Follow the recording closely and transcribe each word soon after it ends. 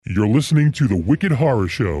You're listening to The Wicked Horror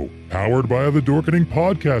Show, powered by the Dorkening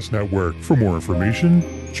Podcast Network. For more information,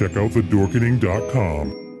 check out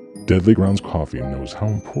thedorkening.com. Deadly Grounds Coffee knows how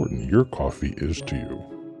important your coffee is to you.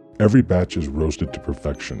 Every batch is roasted to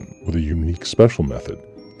perfection with a unique special method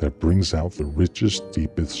that brings out the richest,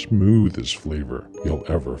 deepest, smoothest flavor you'll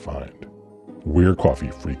ever find. We're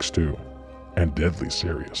coffee freaks too, and deadly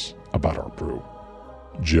serious about our brew.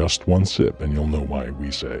 Just one sip and you'll know why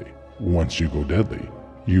we say, once you go deadly,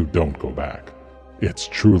 you don't go back. It's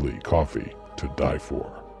truly coffee to die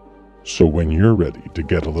for. So when you're ready to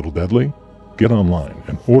get a little deadly, get online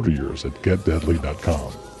and order yours at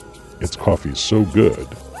getdeadly.com. It's coffee so good,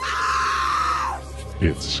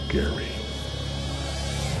 it's scary.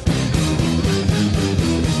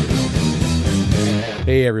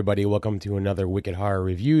 Hey everybody, welcome to another Wicked Horror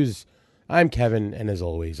Reviews. I'm Kevin, and as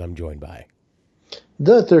always, I'm joined by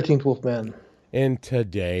the 13th Wolfman. And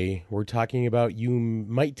today we're talking about You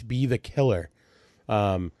Might Be the Killer.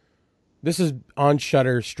 This is on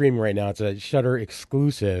Shudder streaming right now. It's a Shudder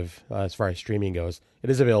exclusive as far as streaming goes. It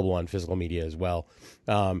is available on physical media as well.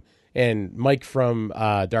 And Mike from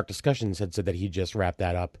Dark Discussions had said that he just wrapped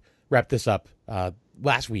this up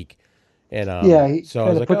last week. And he so I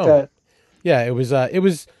was like, that. Yeah, it was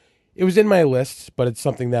in my list, but it's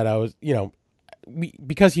something that I was,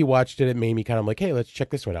 because he watched it, it made me kind of like, hey, let's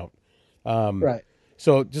check this one out. Right.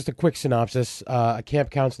 So just a quick synopsis. A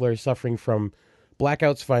camp counselor suffering from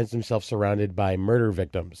blackouts finds himself surrounded by murder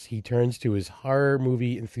victims. He turns to his horror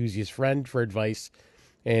movie enthusiast friend for advice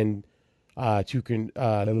and to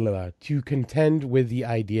contend with the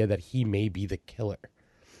idea that he may be the killer.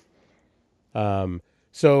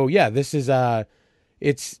 So yeah, this is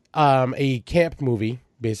it's a camp movie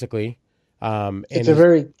basically. It's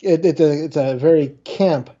a very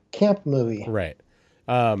camp movie. Right.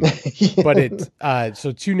 Yeah. But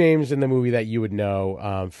so two names in the movie that you would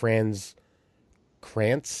know, Franz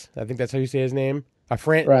Krantz, I think that's how you say his name.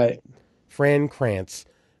 Right. Fran Krantz.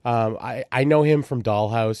 I know him from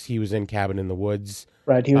Dollhouse. He was in Cabin in the Woods.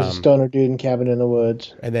 Right, he was a stoner dude in Cabin in the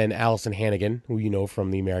Woods. And then Allison Hannigan, who you know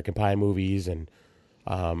from the American Pie movies and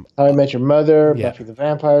How I Met Your Mother, yeah. Buffy the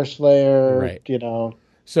Vampire Slayer, right.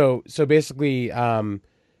 So basically,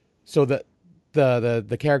 so the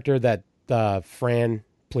character that Fran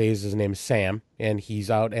plays, his name is Sam, and he's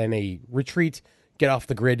out in a retreat, get off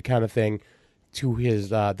the grid kind of thing, to his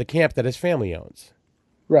the camp that his family owns.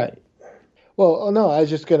 Right. Well, no, I was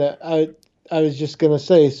just gonna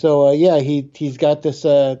say. So he's got this.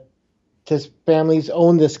 His family's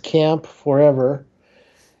owned this camp forever,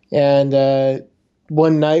 and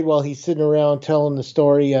one night while he's sitting around telling the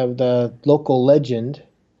story of the local legend,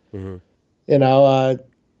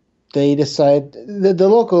 they decide the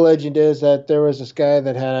local legend is that there was this guy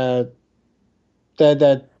that had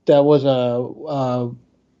that was a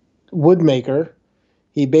wood maker.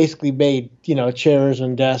 He basically made chairs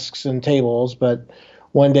and desks and tables, but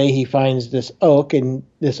one day he finds this oak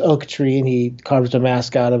tree and he carves a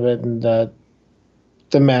mask out of it, and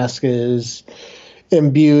the mask is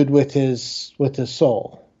imbued with his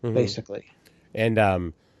soul, basically.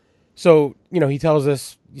 And so he tells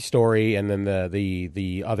this story, and then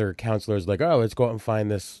the other counselor's like, oh, let's go out and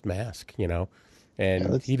find this mask,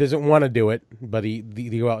 and he doesn't want to do it, but they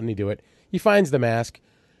go out and they do it. He finds the mask,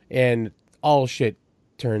 and all shit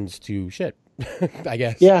turns to shit. I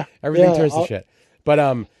guess. Yeah. Everything turns to shit.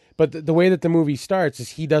 But the way that the movie starts is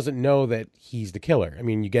he doesn't know that he's the killer. I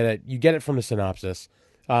mean, you get it from the synopsis.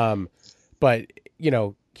 But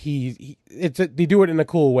they do it in a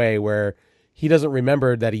cool way where he doesn't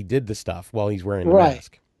remember that he did the stuff while he's wearing the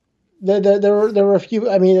mask. There were a few.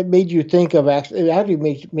 I mean, it made you think of It actually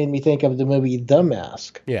made me think of the movie The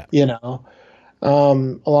Mask. Yeah.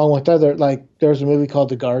 Along with other, like, there was a movie called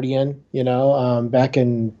The Guardian. Back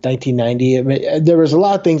in 1990. I mean, there was a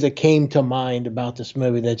lot of things that came to mind about this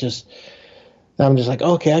movie that I'm just like,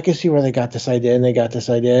 okay, I can see where they got this idea, and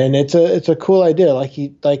it's a cool idea.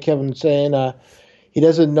 Like Kevin was saying, he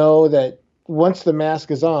doesn't know that once the mask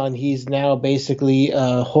is on, he's now basically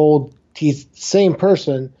he's the same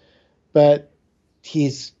person, but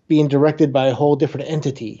he's being directed by a whole different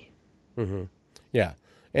entity. Mm-hmm. Yeah,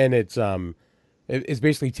 and it's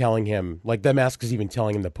basically telling him, like, the mask is even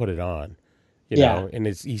telling him to put it on, know, and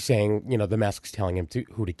he's saying, the mask's telling him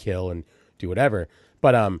who to kill and do whatever,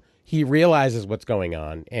 but he realizes what's going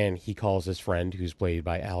on, and he calls his friend, who's played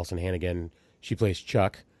by Allison Hannigan. She plays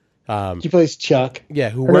Chuck. She plays Chuck. Yeah,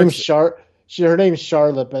 her name's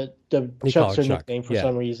Charlotte, but Chuck's her nickname for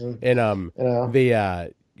some reason. And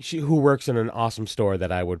who works in an awesome store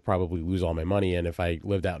that I would probably lose all my money in if I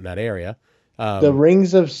lived out in that area. The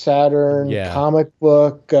Rings of Saturn, Yeah. comic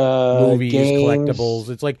book, Movies, games. collectibles.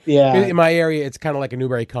 It's like Yeah. in my area, it's kind of like a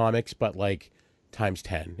Newberry Comics, but like times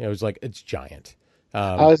 10. It was like it's giant.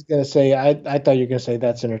 I was gonna say I thought you were gonna say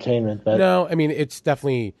that's entertainment, but No, I mean it's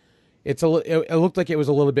definitely it looked like it was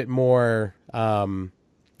a little bit more like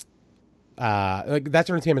That's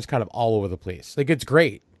Entertainment's kind of all over the place. Like it's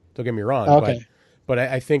great. Don't get me wrong, okay. but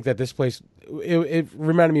I think that this place it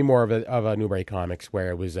reminded me more of a Newberry Comics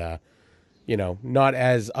where it was not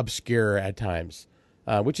as obscure at times,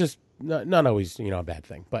 which is not always a bad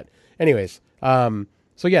thing. But anyways,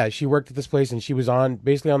 so yeah, she worked at this place and she was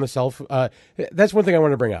basically on the that's one thing I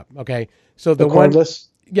want to bring up. Okay, so The cordless.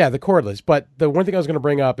 the cordless. But the one thing I was going to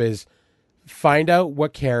bring up is find out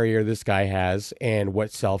what carrier this guy has and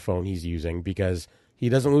what cell phone he's using, because he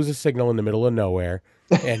doesn't lose a signal in the middle of nowhere,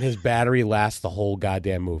 and his battery lasts the whole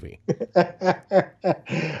goddamn movie.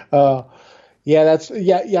 Yeah,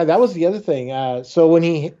 that was the other thing. So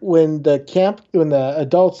when the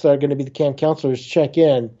adults that are going to be the camp counselors check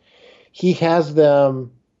in, he has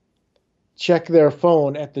them check their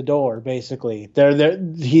phone at the door. Basically, they're there.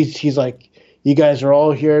 He's like, you guys are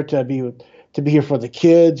all here to be here for the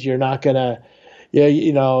kids. You're not gonna,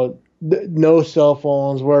 no cell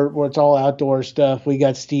phones. Where it's all outdoor stuff. We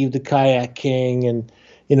got Steve the Kayak King and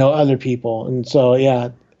other people. And so yeah,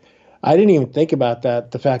 I didn't even think about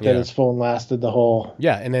that. The fact that his phone lasted the whole.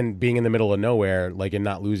 Yeah, and then being in the middle of nowhere, like, and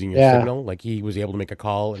not losing your signal, like he was able to make a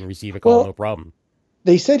call and receive a call, no problem.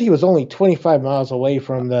 They said he was only 25 miles away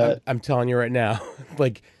from the. I'm telling you right now,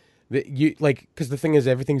 because the thing is,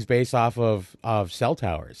 everything's based off of cell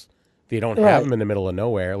towers. They don't have them in the middle of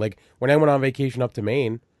nowhere. Like when I went on vacation up to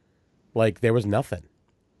Maine, like there was nothing.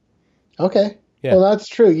 Okay. Yeah. Well, that's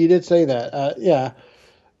true. You did say that. Yeah.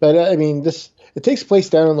 But I mean, it takes place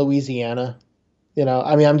down in Louisiana.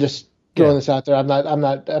 I mean, I'm just throwing this out there. I'm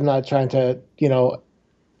not trying to,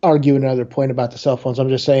 argue another point about the cell phones. I'm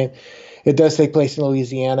just saying it does take place in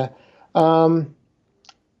Louisiana.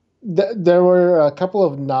 There were a couple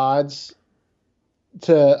of nods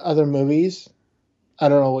to other movies. I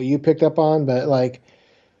don't know what you picked up on, but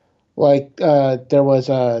there was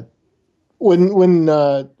when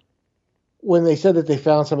they said that they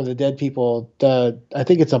found some of the dead people, I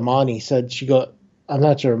think it's Amani said I'm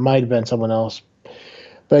not sure, it might have been someone else,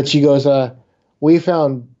 but she goes, we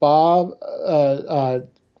found Bob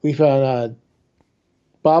and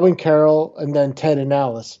Carol, and then Ted and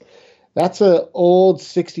Alice. That's an old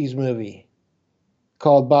 60s movie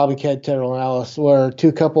called Bob and Ted, Terrell and Alice, where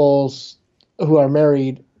two couples who are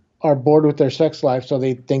married are bored with their sex life, so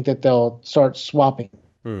they think that they'll start swapping.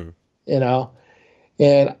 And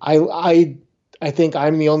I think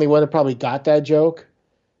I'm the only one that probably got that joke,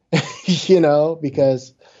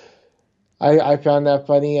 because I found that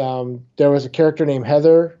funny. There was a character named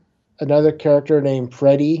Heather, another character named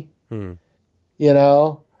Freddie, another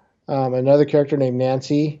character named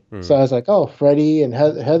Nancy. So I was like, oh, Freddie and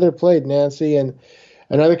Heather played Nancy, and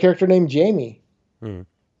another character named Jamie. And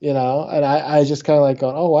I just kind of like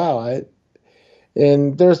going, oh wow.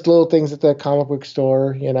 And there's little things at the comic book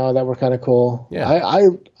store, that were kind of cool. Yeah,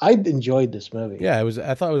 I enjoyed this movie. Yeah,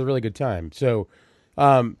 I thought it was a really good time. So,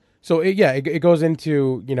 it goes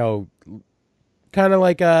into kind of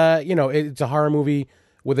like it's a horror movie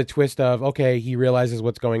with a twist of, okay, he realizes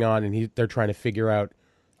what's going on and they're trying to figure out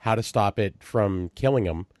how to stop it from killing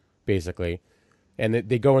him, basically, and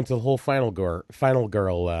they go into the whole final girl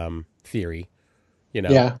theory,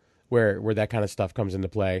 where that kind of stuff comes into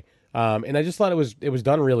play. And I just thought it was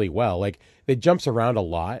done really well. Like it jumps around a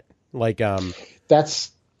lot. Like we'll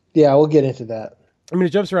get into that. I mean,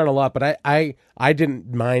 it jumps around a lot, but I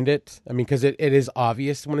didn't mind it. I mean, because it is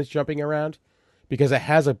obvious when it's jumping around, because it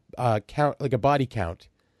has a count, like a body count,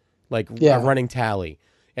 a running tally.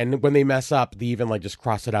 And when they mess up, they even just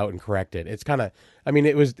cross it out and correct it. It's kind of, I mean,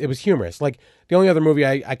 it was humorous. Like the only other movie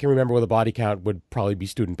I can remember with a body count would probably be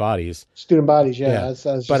Student Bodies. Student Bodies, yeah. I was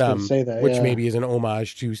just going to say that, which maybe is an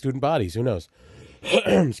homage to Student Bodies. Who knows?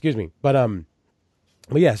 Excuse me. But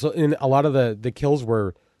yeah. So in a lot of the kills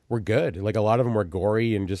were good. Like a lot of them were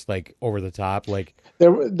gory and just over the top. Like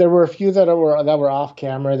there were a few that were off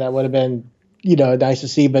camera that would have been nice to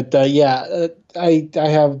see. But I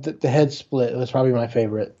have the head split. It was probably my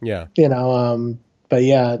favorite. Yeah. But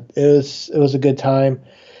yeah, it was a good time.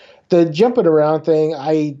 The jumping around thing,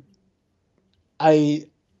 I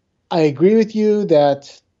agree with you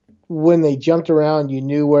that when they jumped around, you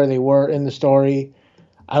knew where they were in the story.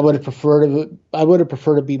 I would have preferred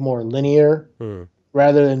to be more linear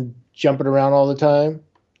rather than jumping around all the time.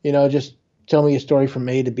 Just tell me a story from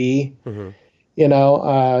A to B.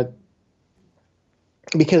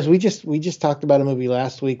 Because we just talked about a movie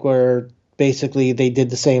last week where basically they did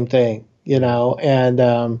the same thing,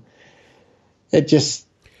 and it just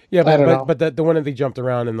Yeah, I don't know. but the one that they jumped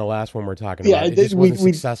around in the last one we're talking Yeah, about, it just wasn't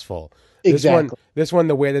we successful. exactly. This one,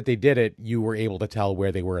 the way that they did it, you were able to tell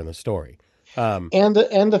where they were in the story. And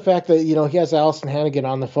the fact that he has Allison Hannigan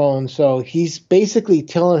on the phone, so he's basically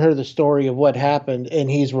telling her the story of what happened, and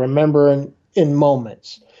he's remembering in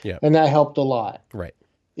moments, Yeah, and that helped a lot. right.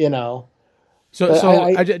 You know, So,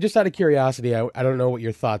 but just out of curiosity, I don't know what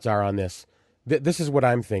your thoughts are on this. This is what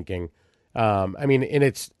I'm thinking. I mean, and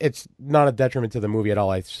it's not a detriment to the movie at all.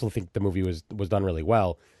 I still think the movie was done really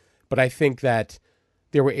well, but I think that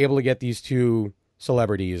they were able to get these two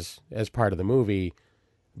celebrities as part of the movie,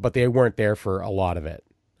 but they weren't there for a lot of it.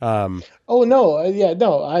 oh no, yeah,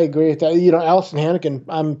 no, I agree with that. Allison Hannigan,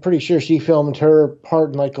 I'm pretty sure she filmed her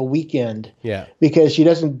part in like a weekend Yeah, because she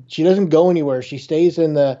doesn't go anywhere. She stays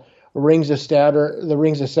in the Rings of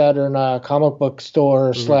Saturn comic book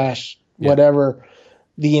store slash Yeah. whatever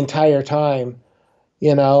the entire time.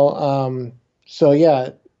 So yeah,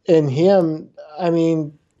 and him, I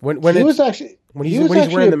mean, when he it's was actually when he he's was when he's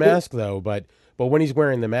actually wearing a the bit- mask though, but when he's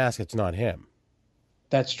wearing the mask, it's not him.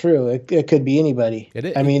 That's true. It could be anybody. It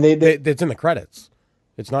is. I mean, it's in the credits.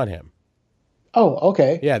 It's not him. oh,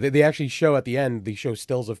 okay. Yeah, they actually show at the end. They show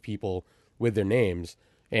stills of people with their names,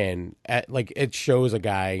 and it shows a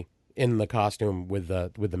guy in the costume with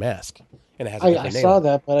the mask, and it has a I different name. saw on it.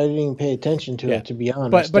 that, but I didn't even pay attention to Yeah. it, to be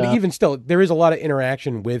honest. But even still, there is a lot of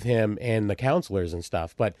interaction with him and the counselors and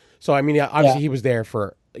stuff. But so I mean, obviously Yeah. he was there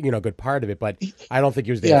for a good part of it, but I don't think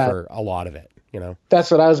he was there Yeah. for a lot of it. That's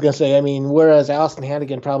what I was going to say. I mean, whereas Allison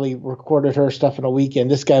Hannigan probably recorded her stuff in a weekend,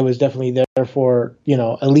 this guy was definitely there for,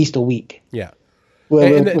 at least a week. Yeah.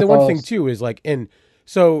 With- And the with one all thing this- too is and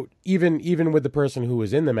so even with the person who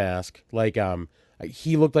was in the mask,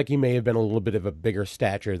 he looked like he may have been a little bit of a bigger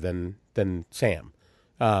stature than Sam.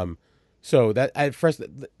 So that at first,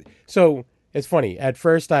 so it's funny. At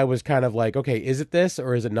first, I was kind of like, okay, is it this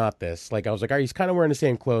or is it not this? Like I was like, all right, he's kind of wearing the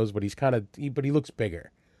same clothes, but but he looks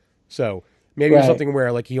bigger. So maybe it's Right. something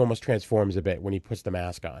where he almost transforms a bit when he puts the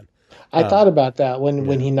mask on. I thought about that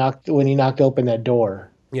when he knocked open that door.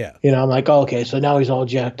 Yeah. I'm like, oh, okay, so now he's all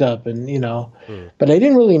jacked up, and but I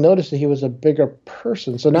didn't really notice that he was a bigger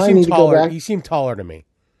person. So now I need to go back. He seemed taller to me.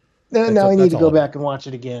 Now I need that's to all go it is. back and watch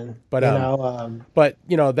it again. But, But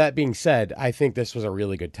But that being said, I think this was a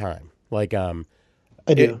really good time. I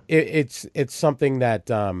do. It's something that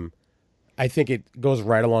I think it goes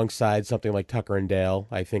right alongside something like Tucker and Dale.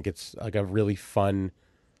 I think it's like a really fun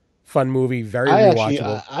movie, very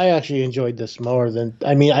rewatchable. I actually enjoyed this more than.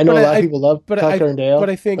 I mean, I know a lot of people love Tucker and Dale, but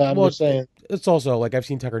I think I'm just saying. it's also like I've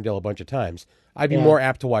seen Tucker and Dale a bunch of times. I'd be Yeah. more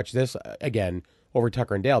apt to watch this again over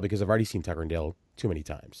Tucker and Dale because I've already seen Tucker and Dale too many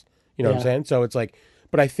times. You know what I'm Yeah. saying? So it's like,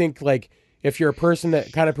 but I think if you're a person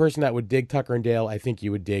that would dig Tucker and Dale, I think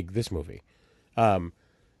you would dig this movie.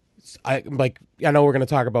 I know we're going to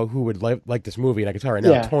talk about who would like this movie, and I can tell right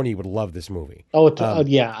now, Yeah. Tony would love this movie.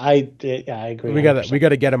 Yeah, I agree. We got 100%.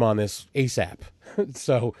 to get him on this ASAP.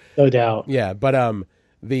 So No doubt. yeah, but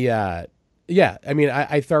yeah, I mean,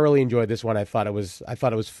 I thoroughly enjoyed this one. I thought it was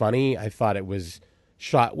funny. I thought it was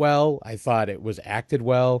shot well. I thought it was acted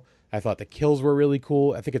well. I thought the kills were really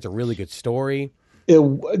cool. I think it's a really good story.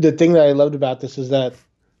 The thing that I loved about this is that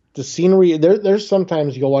the scenery. There's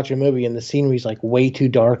sometimes you'll watch a movie and the scenery's like way too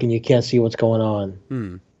dark and you can't see what's going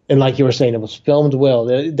on. And like you were saying, it was filmed well.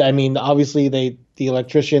 I mean, obviously the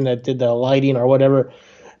electrician that did the lighting or whatever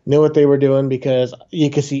knew what they were doing because you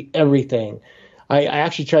could see everything. I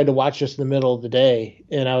actually tried to watch this in the middle of the day,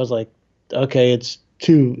 and I was like, okay, it's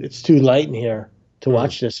too light in here to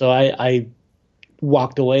watch this. So I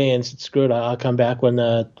walked away and said, screw it, I'll come back when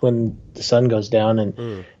the sun goes down, and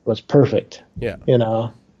it was perfect. Yeah.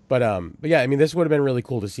 But yeah, I mean, this would have been really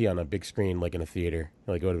cool to see on a big screen, like in a theater.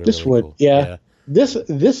 Like it would have been This really would, cool. yeah. This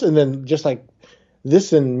and then just like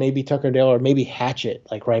this and maybe Tucker Dale or maybe Hatchet,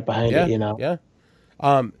 like right behind it, Yeah.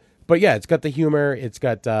 But yeah, it's got the humor. It's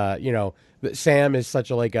got Sam is such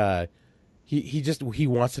a he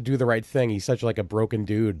wants to do the right thing. He's such like a broken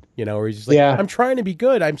dude, where he's just like, Yeah. I'm trying to be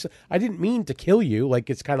good. I didn't mean to kill you. Like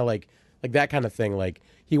it's kind of like that kind of thing. Like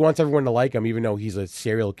he wants everyone to like him, even though he's a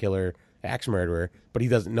serial killer, axe murderer, but he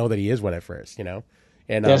doesn't know that he is one at first, And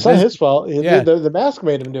it's not his fault. Yeah. The mask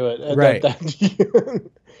made him do it. Right.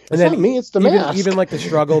 It's not me. It's the mask. Even like the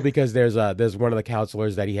struggle because there's one of the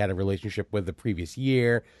counselors that he had a relationship with the previous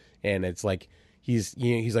year, and it's like he's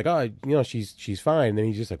like, oh, she's fine, and then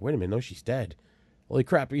he's just like, wait a minute, no, she's dead. Holy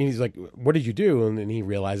crap! And he's like, what did you do? And then he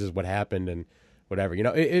realizes what happened and whatever.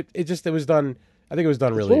 It was done. I think it was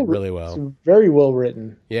done really It's really well. It's very well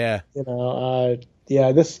written. Yeah.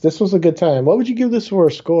 Yeah, this was a good time. What would you give this for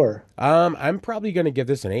a score? I'm probably gonna give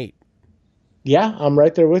this an 8. Yeah, I'm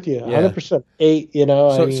right there with you. Yeah. 100%. 8, you know,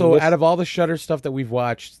 I mean, So out this, of all the Shudder stuff that we've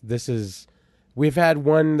watched, we've had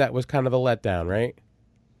one that was kind of a letdown, right?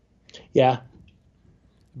 yeah.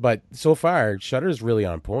 But so far, Shudder's really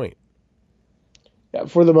on point. Yeah,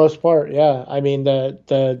 for the most part, yeah. I mean,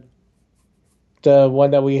 the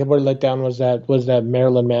one that we were let down was that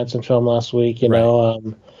Marilyn Manson film last week, you Right.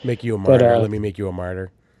 know. Make you a But martyr. Let me make you a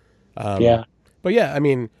martyr. yeah, But yeah, I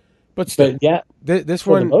mean, but still, but yeah, this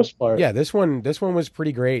for the one, most part, yeah, this one was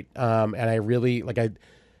pretty great. And I really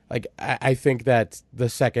I think that the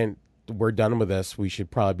second we're done with this, we should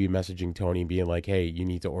probably be messaging Tony and being like, hey, you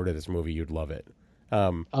need to order this movie. You'd love it.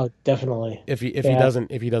 oh, definitely. If Yeah.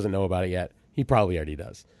 he doesn't know about it yet, he probably already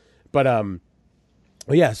does. But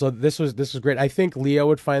well, yeah. So this was great. I think Leo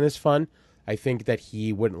would find this fun. I think that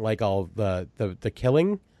he wouldn't like all the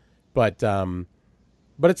killing, but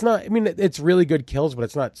it's not. I mean, it's really good kills, but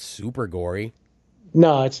it's not super gory.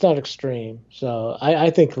 No, it's not extreme. So I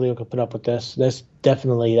think Leo could put up with this. This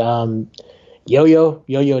definitely. Yo-Yo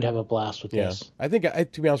would have a blast with Yeah, this. I think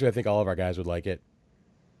to be honest with you, I think all of our guys would like it.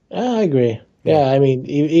 I agree. Yeah. Yeah, I mean,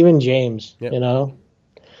 even James, Yep. you know,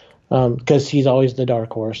 because he's always the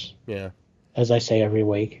dark horse, Yeah. as I say every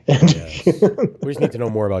week. Yes. We just need to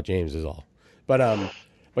know more about James is all. But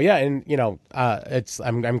yeah, and you know,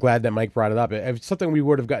 I'm glad that Mike brought it up. It's something we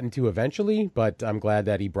would have gotten to eventually, but I'm glad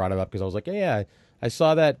that he brought it up because I was like, yeah, I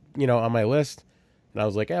saw that, you know, on my list, and I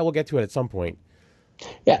was like, yeah, we'll get to it at some point.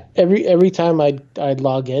 Yeah, every time I'd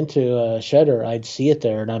log into Shudder, I'd see it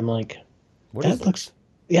there, and I'm like, What is that this? looks,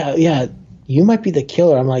 yeah, you might be the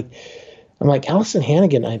killer. I'm like Allison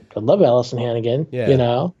Hannigan. I love Allison Hannigan. Yeah. You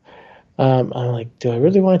know, I'm like, do I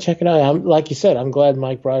really want to check it out? I'm like you said, I'm glad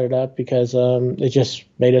Mike brought it up because it just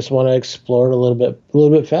made us want to explore it a little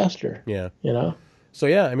bit faster. Yeah. You know. So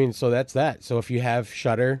yeah, I mean, so that's that. So if you have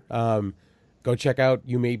Shudder, go check out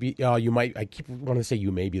You May Be. You might. I keep wanting to say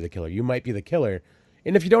You May Be the Killer. You Might Be the Killer.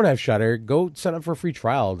 And if you don't have Shudder, go sign up for a free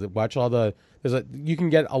trial. Watch all the. You can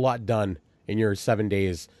get a lot done in your 7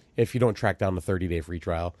 days if you don't track down the 30-day free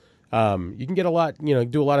trial. You can get a lot. You know,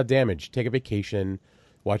 do a lot of damage. Take a vacation.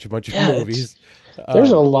 Watch a bunch of movies.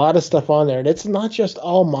 There's a lot of stuff on there, and it's not just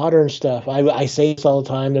all modern stuff. I say this all the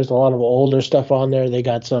time. There's a lot of older stuff on there. They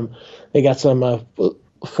got some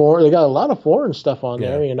foreign. They got a lot of foreign stuff on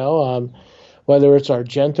there. You know, whether it's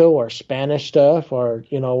Argento or Spanish stuff or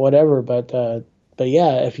you know whatever. But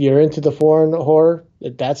yeah, if you're into the foreign horror,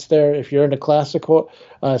 that's there. If you're into classic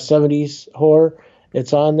 70s horror,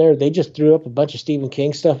 it's on there. They just threw up a bunch of Stephen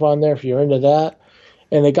King stuff on there if you're into that.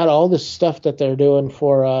 And they got all this stuff that they're doing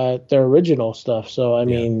for their original stuff. So, I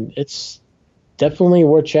mean, it's definitely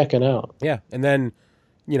worth checking out. Yeah. And then,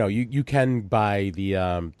 you know, you can buy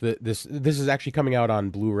this is actually coming out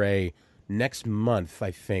on Blu-ray next month,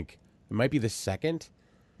 I think. It might be the 2nd.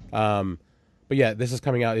 But yeah, this is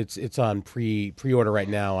coming out. It's on pre-order right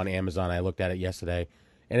now on Amazon. I looked at it yesterday,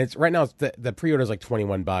 and it's right now. The pre-order is like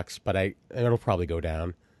 $21, but it'll probably go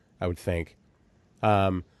down, I would think.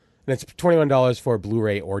 And it's $21 for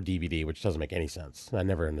Blu-ray or DVD, which doesn't make any sense. I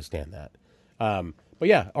never understand that. But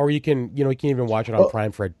yeah, or you can even watch it on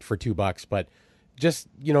Prime for $2. But just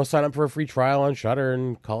sign up for a free trial on Shudder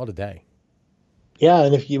and call it a day. Yeah,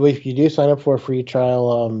 and if you do sign up for a free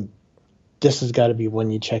trial, this has got to be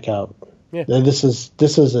one you check out. Yeah. This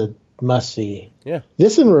is a must see. Yeah.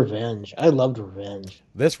 This and Revenge. I loved Revenge.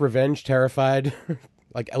 This, Revenge, Terrified,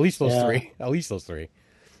 like at least those three. At least those three.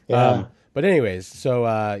 Yeah. But anyways, so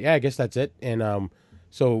I guess that's it. And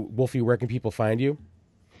so Wolfie, where can people find you?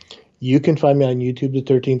 You can find me on YouTube, The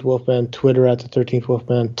 13th Wolfman, Twitter at The 13th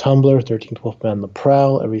Wolfman, Tumblr, 13th Wolfman The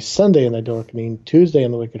Prowl, every Sunday in the Dorkening, Tuesday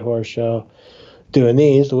on The Wicked Horror Show, doing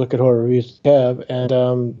the Wicked Horror Reviews with Kev.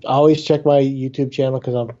 And always check my YouTube channel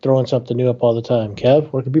because I'm throwing something new up all the time. Kev,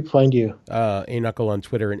 where can people find you? A-Knuckle on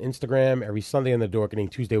Twitter and Instagram, every Sunday in the Dorkening,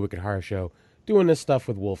 Tuesday Wicked Horror Show, doing this stuff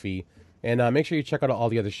with Wolfie. And make sure you check out all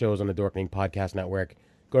the other shows on the Dorkening Podcast Network.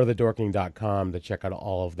 Go to thedorkening.com to check out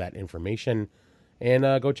all of that information. And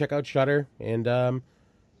go check out Shudder and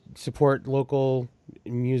support local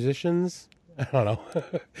musicians. I don't know.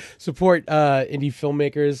 Support indie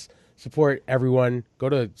filmmakers. Support everyone. Go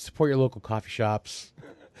to support your local coffee shops.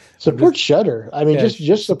 Support Shudder. I mean,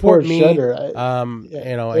 just support me. Shudder. I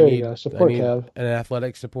need support Kev. An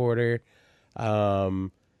athletic supporter.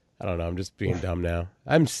 I don't know. I'm just being dumb now.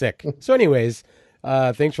 I'm sick. So anyways,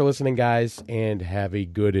 thanks for listening, guys, and have a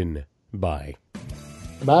good one. Bye.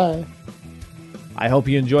 Bye. I hope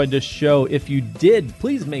you enjoyed this show. If you did,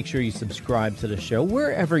 please make sure you subscribe to the show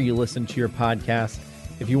wherever you listen to your podcast.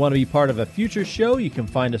 If you want to be part of a future show, you can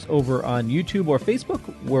find us over on YouTube or Facebook,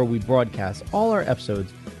 where we broadcast all our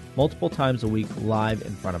episodes multiple times a week live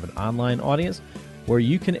in front of an online audience where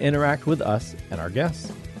you can interact with us and our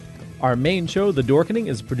guests. Our main show, The Dorkening,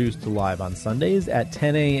 is produced live on Sundays at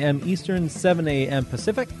 10 a.m. Eastern, 7 a.m.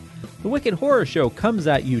 Pacific. The Wicked Horror Show comes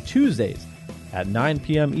at you Tuesdays at 9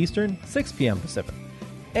 p.m. Eastern, 6 p.m. Pacific.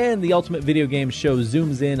 And the Ultimate Video Game Show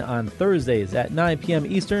zooms in on Thursdays at 9 p.m.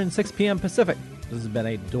 Eastern, 6 p.m. Pacific. This has been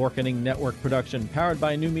a Dorkening Network production powered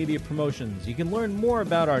by New Media Promotions. You can learn more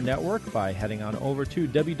about our network by heading on over to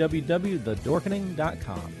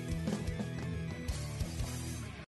www.thedorkening.com.